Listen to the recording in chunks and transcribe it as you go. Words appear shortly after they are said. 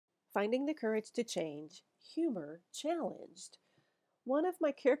Finding the courage to change, humor challenged. One of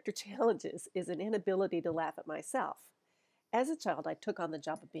my character challenges is an inability to laugh at myself. As a child, I took on the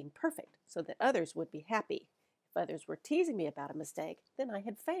job of being perfect so that others would be happy. If others were teasing me about a mistake, then I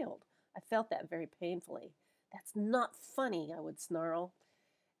had failed. I felt that very painfully. That's not funny, I would snarl.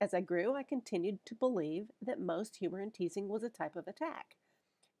 As I grew, I continued to believe that most humor and teasing was a type of attack,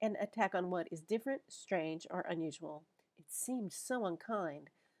 an attack on what is different, strange, or unusual. It seemed so unkind.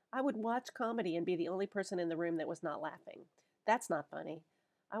 I would watch comedy and be the only person in the room that was not laughing. That's not funny.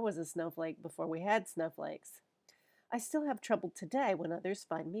 I was a snowflake before we had snowflakes. I still have trouble today when others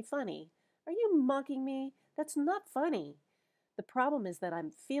find me funny. Are you mocking me? That's not funny. The problem is that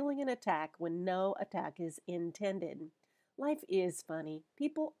I'm feeling an attack when no attack is intended. Life is funny.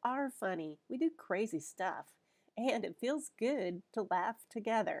 People are funny. We do crazy stuff. And it feels good to laugh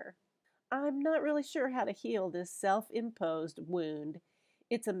together. I'm not really sure how to heal this self imposed wound.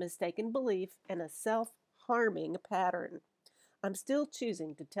 It's a mistaken belief and a self harming pattern. I'm still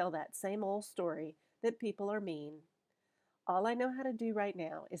choosing to tell that same old story that people are mean. All I know how to do right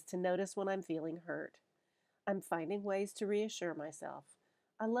now is to notice when I'm feeling hurt. I'm finding ways to reassure myself.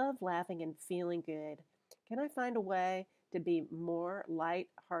 I love laughing and feeling good. Can I find a way to be more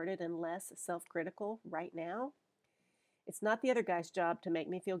light-hearted and less self-critical right now? It's not the other guy's job to make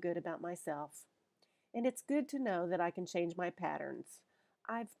me feel good about myself. And it's good to know that I can change my patterns.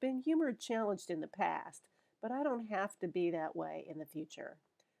 I've been humor challenged in the past, but I don't have to be that way in the future.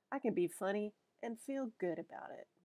 I can be funny and feel good about it.